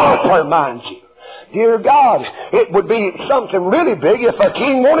 A leper, mind you. Dear God, it would be something really big if a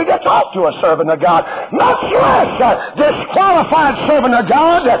king wanted to talk to a servant of God. Much less a disqualified servant of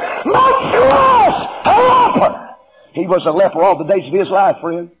God. Much less a leper. He was a leper all the days of his life,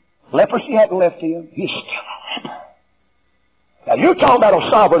 friend. Leprosy hadn't left him. He's still a leper. Now you're talking about a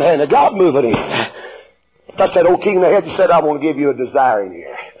sovereign hand of God moving in. That's that old king in the head that said, I want to give you a desire in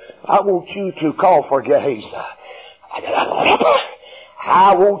here. I want you to call for Gehazi.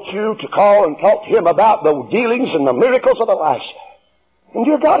 I want you to call and talk to him about the dealings and the miracles of Elisha. And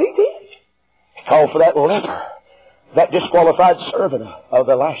dear God, he did. He called for that leper, that disqualified servant of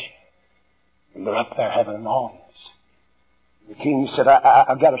Elisha. And they're up there having an audience. The king said,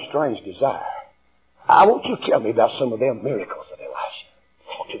 I've got a strange desire. I want you to tell me about some of them miracles of Elisha.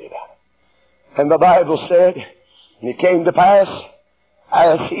 Talk to me about it. And the Bible said, and it came to pass,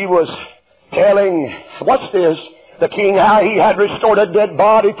 as he was telling, what's this? The king, how he had restored a dead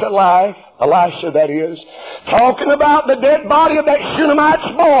body to life. Elisha, that is. Talking about the dead body of that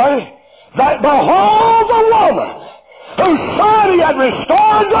Shunammite's boy. That behold, the woman whose son he had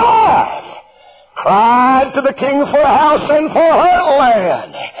restored to life cried to the king for a house and for her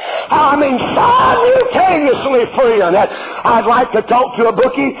land. I mean, simultaneously, friend, I'd like to talk to a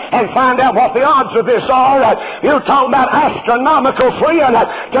bookie and find out what the odds of this are. You're talking about astronomical, friend,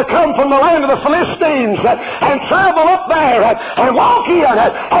 to come from the land of the Philistines and travel up there and walk in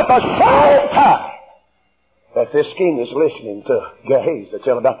at the same time that this king is listening to Gehazi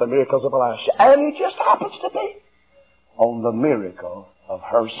tell about the miracles of Elisha. And he just happens to be on the miracle of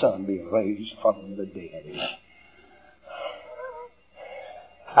her son being raised from the dead.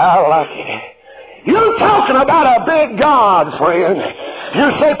 I like it. You're talking about a big God, friend.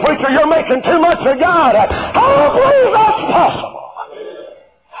 You say, preacher, you're making too much of God. I don't believe that's possible.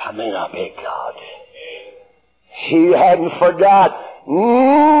 I mean, a big God. He hadn't forgot.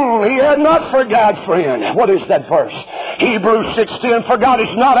 He had not forgot, friend. What is that verse? Hebrews 6:10, for God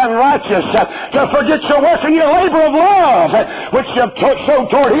is not unrighteous to forget your work and your labor of love, which you have showed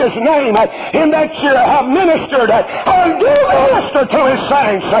toward His name, in that you have ministered and do minister to His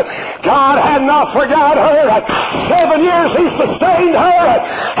saints. God had not forgot her. 7 years He sustained her,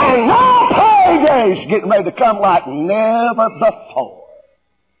 and now payday's getting ready to come like never before.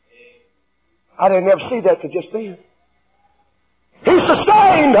 I didn't ever see that till just then. He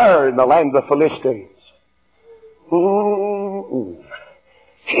sustained her in the land of the Philistines.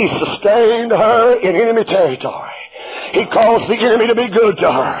 He sustained her in enemy territory. He caused the enemy to be good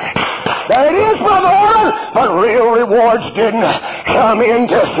to her. There it is, Brother Orrin. But real rewards didn't come in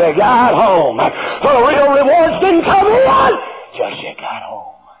till she got home. The real rewards didn't come in till she got home.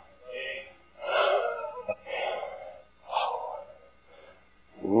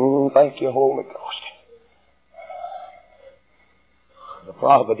 Thank you, Holy Ghost. The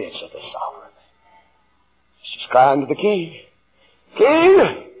providence of the sovereign. She's crying to the king.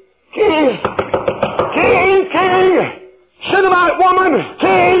 King! King! King! King! Shunammite woman!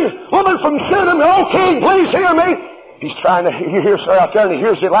 King! Woman from Shunem! Oh, king, please hear me! He's trying to hear her out there, and he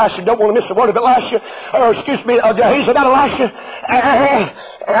hears Elisha. Don't want to miss a word of Elisha. Gehazi about Elisha.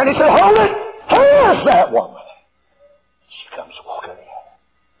 And he said, hold it. Who is that woman? She comes walking in.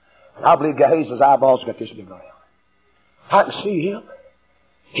 And I believe Gehazi's eyeballs got this big around. I can see him.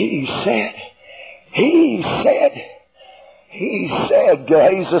 He said,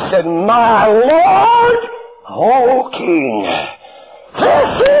 Gehazi said, my Lord, O King,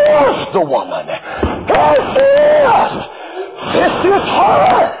 this is the woman. This is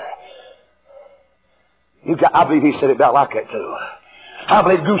her. I believe he said it about like that too. I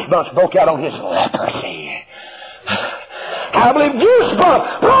believe goosebumps broke out on his leprosy. I believe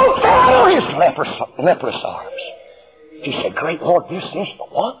goosebumps broke out on his leprous arms. He said, great Lord, this is the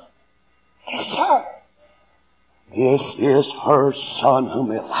one. This is her. This is her son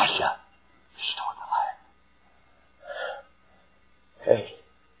whom Elisha restored the land. Hey,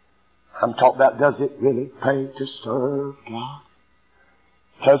 I'm talking about, does it really pay to serve God?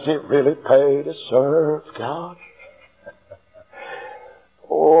 Does it really pay to serve God?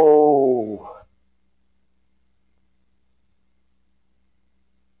 Oh.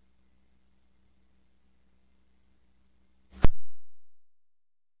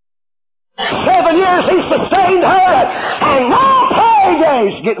 Years he sustained her, and now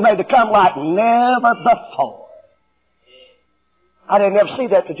paydays getting ready to come like never before. I didn't ever see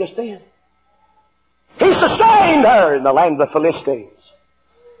that till just then. He sustained her in the land of the Philistines.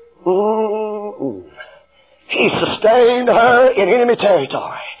 He sustained her in enemy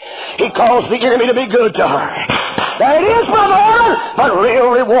territory. He caused the enemy to be good to her. There it is, brother, but real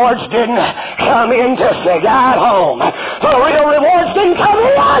rewards didn't come in till she got home. The real rewards didn't come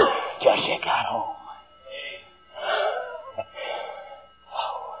in till she got home.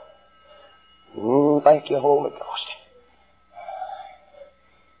 Thank you, Holy Ghost.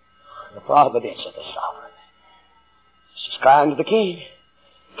 The providence of the sovereign. She's crying to the king.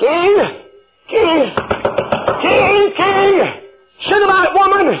 King! King! King! King! Shunammite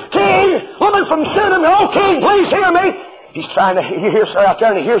woman! King! Woman from Shunem! Oh, King, please hear me! He's trying to hear her out there,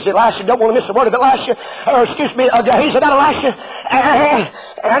 and he hears Elisha. Don't want to miss a word of Elisha. Gehazi about Elisha.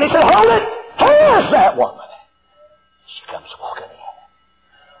 And he said, hold it! Who is that woman? She comes walking in.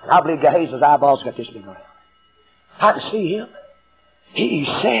 And I believe Gehazi's eyeballs got this big around. I can see him. He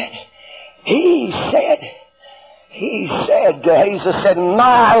said, Gehazi said,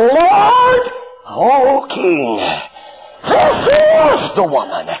 my Lord, O King, this is the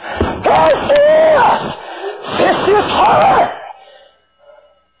woman. This is her.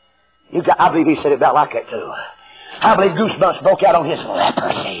 I believe he said it about like that too. I believe goosebumps broke out on his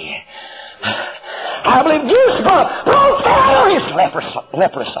leprosy. I believe goosebumps broke out on his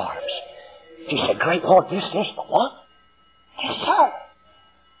leprous arms. He said, great Lord, this is the one. This is her.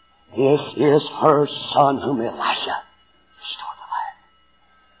 This is her son whom Elisha restored the land.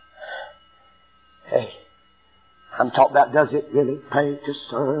 Hey, I'm talking about, does it really pay to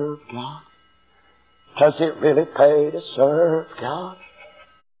serve God? Does it really pay to serve God?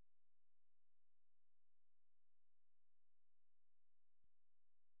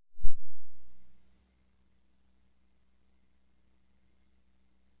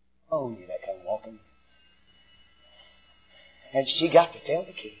 Oh, you that come walking. And she got to tell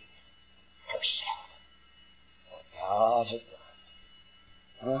the king herself what God had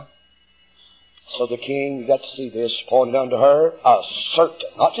done. Huh? So the king got to see this, pointed unto her a certain,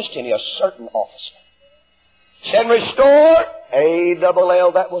 not just any, a certain officer. Said, restore,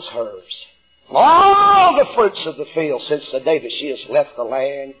 A-double-L, that was hers. All the fruits of the field since the day that she has left the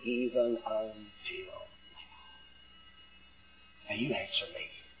land, even until now. Now you answer me.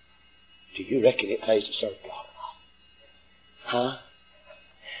 Do you reckon it pays to serve God or not? Huh?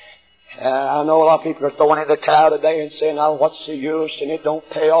 I know a lot of people are throwing in the towel today and saying, oh, what's the use, and it don't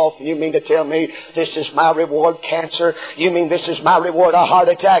pay off. And you mean to tell me this is my reward, cancer? You mean this is my reward, a heart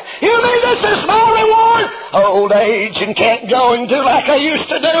attack? You mean this is my reward, old age, and can't go and do like I used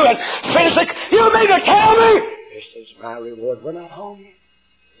to do, and physic? You mean to tell me this is my reward? We're not home yet.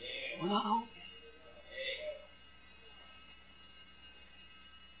 We're not home yet.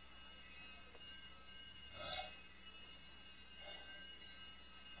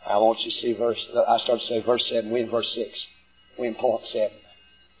 I want you to see I started to say verse 7, we in verse 6. We in point 7.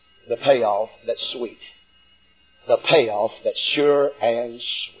 The payoff that's sweet. The payoff that's sure and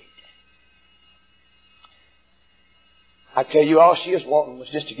sweet. I tell you, all she was wanting was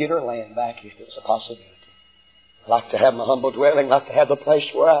just to get her land back if it was a possibility. Like to have my humble dwelling, like to have the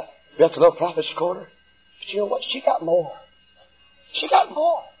place where I built the little prophet's quarter. But you know what? She got more. She got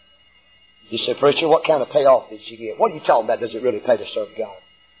more. You say, preacher, what kind of payoff did she get? What are you talking about? Does it really pay to serve God?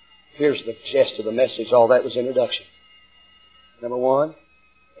 Here's the gist of the message. All that was introduction. Number one,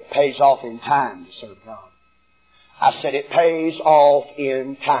 it pays off in time to serve God. I said it pays off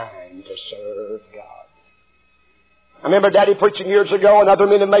in time to serve God. I remember Daddy preaching years ago, and other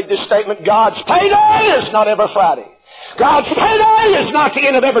men have made this statement, God's payday is not every Friday. God's payday is not the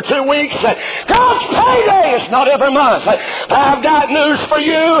end of every 2 weeks. God's payday is not every month. I've got news for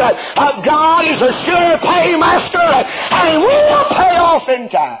you. God is a sure paymaster, and He will pay off in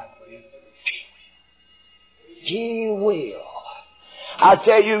time. He will. I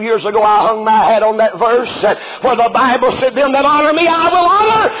tell you, years ago I hung my hat on that verse where the Bible said, them that honor me I will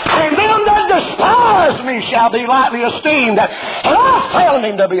honor, and them that despise me shall be lightly esteemed. And I found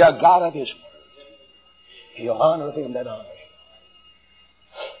Him to be a God of His word. He'll honor them that honor Him.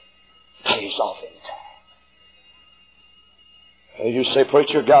 Pays off in time. You say,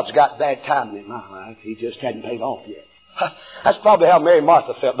 preacher, God's got bad timing in my life. He just hadn't paid off yet. That's probably how Mary and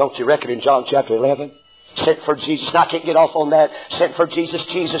Martha felt, don't you reckon, in John chapter 11? Sent for Jesus. Now, I can't get off on that. Sent for Jesus.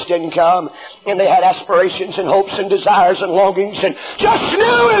 Jesus didn't come. And they had aspirations and hopes and desires and longings and just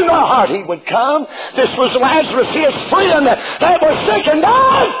knew in their heart He would come. This was Lazarus, his friend that was sick and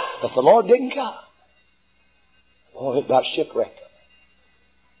died. But the Lord didn't come. Oh, it about shipwrecked them.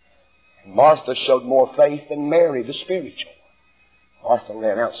 And Martha showed more faith than Mary, the spiritual. Martha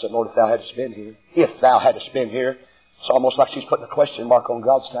ran out and said, Lord, if Thou hadst been here. If Thou hadst been here. It's almost like she's putting a question mark on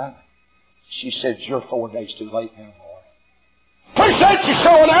God's time. She said, you're 4 days too late now, Lord. Appreciate you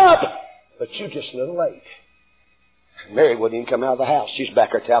showing up, but you're just a little late. Mary wouldn't even come out of the house. She's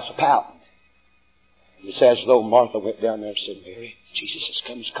back at the house pouting. It's as though Martha went down there and said, Mary, Jesus has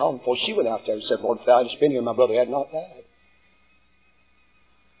come. He's calling for you. She went out there and said, Lord, if Thou hadst been here, my brother had not died.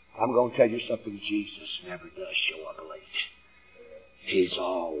 I'm going to tell you something. Jesus never does show up late. He's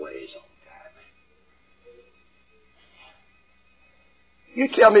always on. You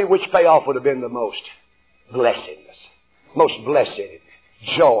tell me which payoff would have been the most blessedness, most blessed,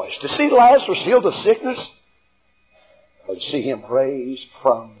 joyous. To see Lazarus healed of sickness, or to see him raised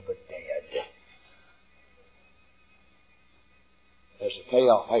from the dead. There's a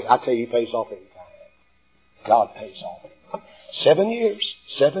payoff. Hey, I tell you, He pays off in time. God pays off. 7 years.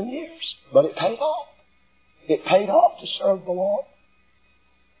 7 years. But it paid off. It paid off to serve the Lord.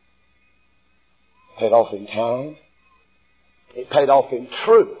 Paid off in time. It paid off in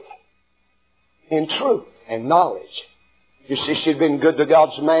truth. In truth and knowledge. You see, she'd been good to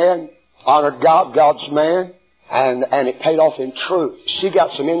God's man, honored God, God's man, and it paid off in truth. She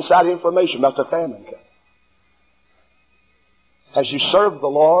got some inside information about the famine coming. As you serve the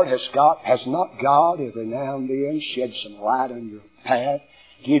Lord, has not God every now and then shed some light on your path,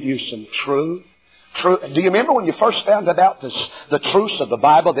 give you some truth? Do you remember when you first found about the truths of the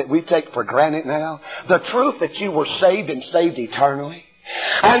Bible that we take for granted now? The truth that you were saved and saved eternally.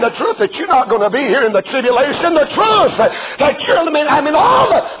 And the truth that you're not going to be here in the tribulation. The truth that you're,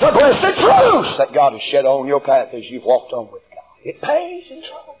 all the blessed truths that God has shed on your path as you've walked on with God. It pays in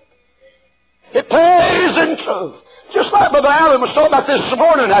truth. It pays in truth. Just like Brother Allen was talking about this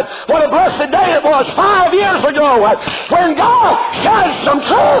morning, what a blessed day it was 5 years ago when God shed some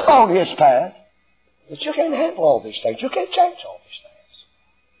truth on His path. But you can't handle all these things. You can't change all these things.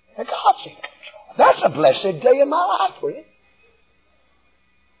 And God's in control. That's a blessed day in my life, friend.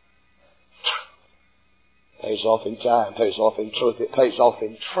 Pays off in time, pays off in truth. It pays off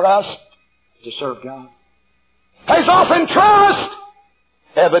in trust to serve God. Pays off in trust.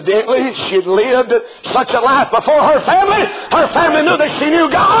 Evidently, she'd lived such a life before her family. Her family knew that she knew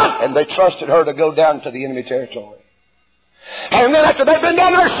God, and they trusted her to go down to the enemy territory. And then after they'd been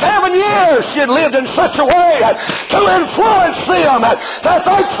down there 7 years, she had lived in such a way to influence them that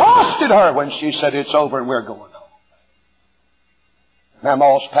they trusted her when she said, it's over and we're going home.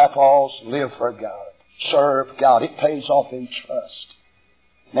 Mamaws, papaws, live for God. Serve God. It pays off in trust.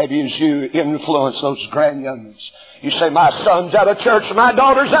 Maybe as you influence those grand youngins, you say, my son's out of church, my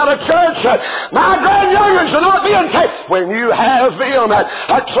daughter's out of church, my grand youngins are not being taken. When you have them,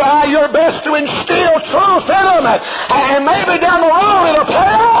 try your best to instill truth in them, and maybe down the road it'll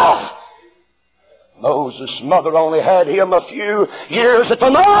pay off. Moses' mother only had him a few years at the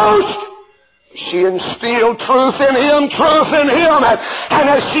most. She instilled truth in him, and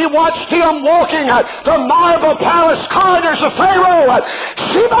as she watched him walking the marble palace corridors of Pharaoh,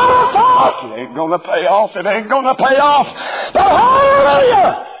 she might have thought, it ain't going to pay off, it ain't going to pay off. But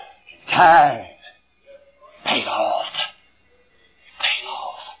hallelujah! Time paid off. Paid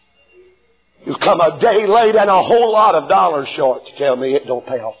off. You come a day late and a whole lot of dollars short to tell me it don't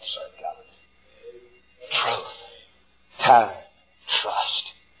pay off to serve God. Truth, time, trust.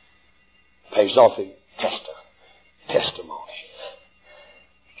 Pays off in testimony. Testimony.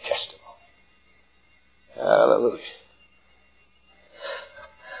 Hallelujah.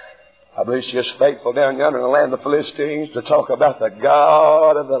 believe she is faithful down yonder in the land of the Philistines to talk about the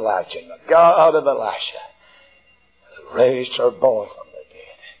God of Elijah and the God of Elisha who raised her boy from the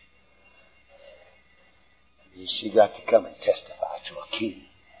dead. And she got to come and testify to a king.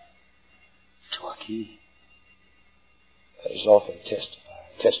 To a king. That is often testimony.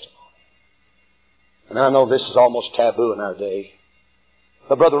 And I know this is almost taboo in our day.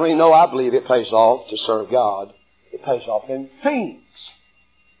 But Brother Reno, I believe it pays off to serve God. It pays off in things.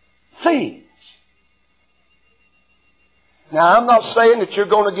 Things. Now, I'm not saying that you're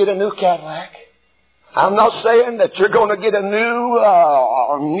going to get a new Cadillac. I'm not saying that you're going to get a new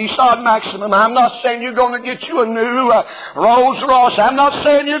Nissan Maximum. I'm not saying you're going to get you a new Rolls Royce. I'm not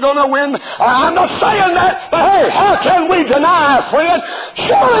saying you're going to win. I'm not saying that. But hey, how can we deny, friend?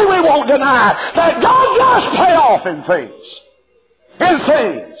 Surely we won't deny that God does pay off in things. In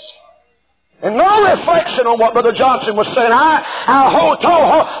things. And no reflection on what Brother Johnson was saying. I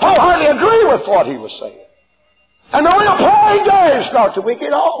wholeheartedly agree with what he was saying. And the real plain days start till we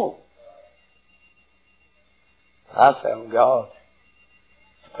get home. I found God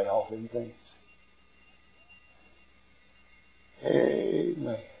to pay off in things.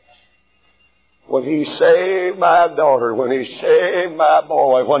 Amen. When He saved my daughter, when He saved my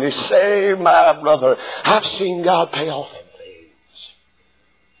boy, when He saved my brother, I've seen God pay off in things.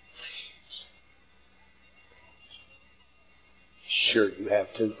 Sure you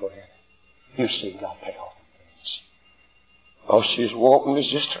have too, friend. You've seen God pay off in things. All she's wanting is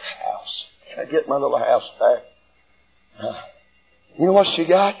just her house. Can I get my little house back? You know what she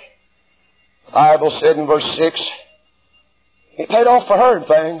got? The Bible said in verse 6, it paid off for her in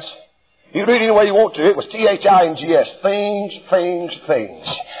things. You read it any way you want to. It was Things. Things.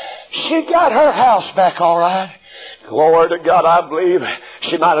 She got her house back all right. Glory to God, I believe.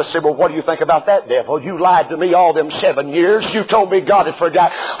 She might have said, well, what do you think about that, devil? You lied to me all them 7 years. You told me God had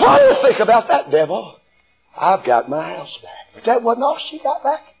forgot. What do you think about that, devil? I've got my house back. But that wasn't all she got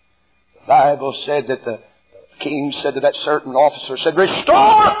back. The Bible said that the king said to that certain officer, said,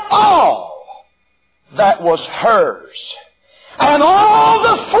 restore all that was hers, and all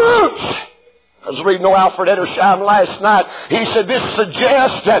the fruits. I was reading Alfred Edersheim last night. He said this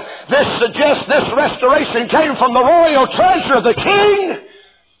suggests this restoration came from the royal treasure of the king,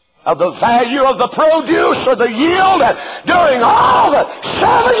 of the value of the produce or the yield during all the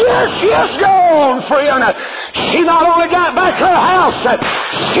 7 years she has gone, friend. She not only got back her house,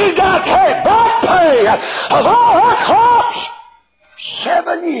 she got back pay of all her crops.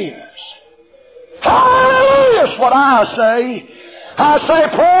 7 years. Hallelujah is what I say. I say,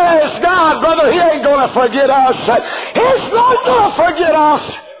 praise God, brother, He ain't going to forget us. He's not going to forget us.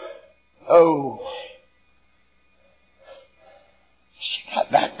 Oh. She got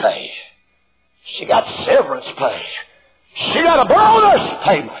back pay. She got severance pay. She got a bonus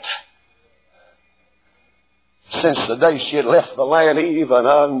payment. Since the day she had left the land, even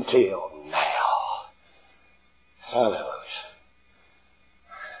until now. Hallelujah.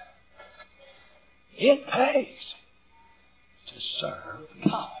 It pays to serve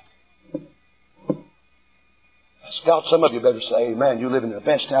God. That's God. Some of you better say, amen. You live in the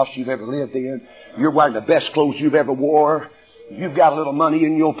best house you've ever lived in. You're wearing the best clothes you've ever wore. You've got a little money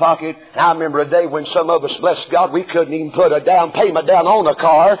in your pocket. I remember a day when some of us, bless God, we couldn't even put a down payment down on a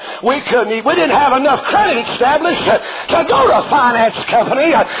car. We didn't have enough credit established to go to a finance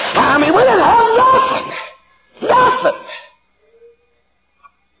company. I mean, we didn't have nothing. Nothing.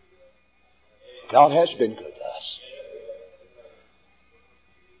 God has been good to us.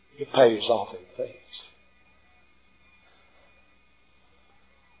 It pays off in things.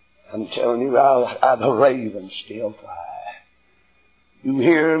 I'm telling you, the ravens still fly. You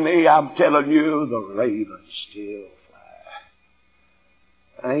hear me? I'm telling you, the ravens still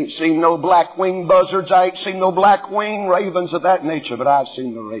fly. I ain't seen no black-winged buzzards. I ain't seen no black-winged ravens of that nature, but I've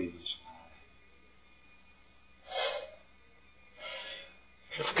seen the ravens fly.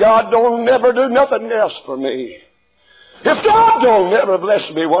 If God don't never do nothing else for me, if God don't never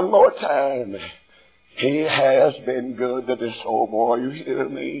bless me one more time, He has been good to this old boy. You hear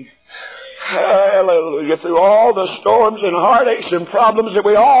me? Hallelujah. Through all the storms and heartaches and problems that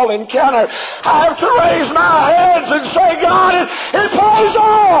we all encounter, I have to raise my hands and say, God, it pays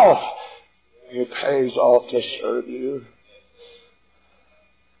off. It pays off to serve you.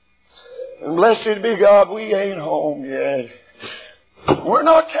 And blessed be God, we ain't home yet. We're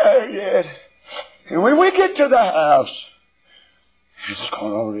not there yet. And when we get to the house, it's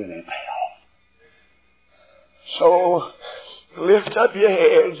going to really pay off. So, lift up your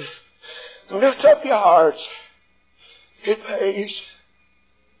heads. Lift up your hearts. It pays.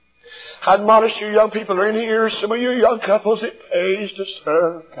 I admonish you young people who are in here, some of you young couples, it pays to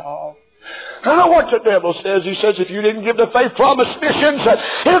serve God. I know what the devil says. He says if you didn't give the faith promise missions,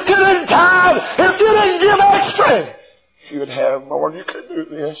 if you didn't tithe, if you didn't give extra, you'd have more and you could do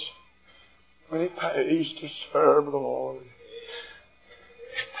this. But it pays to serve the Lord. It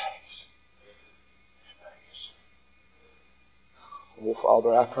pays. It pays. Oh,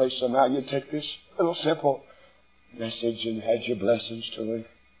 Father, I pray somehow you'd take this little simple message and add your blessings to it.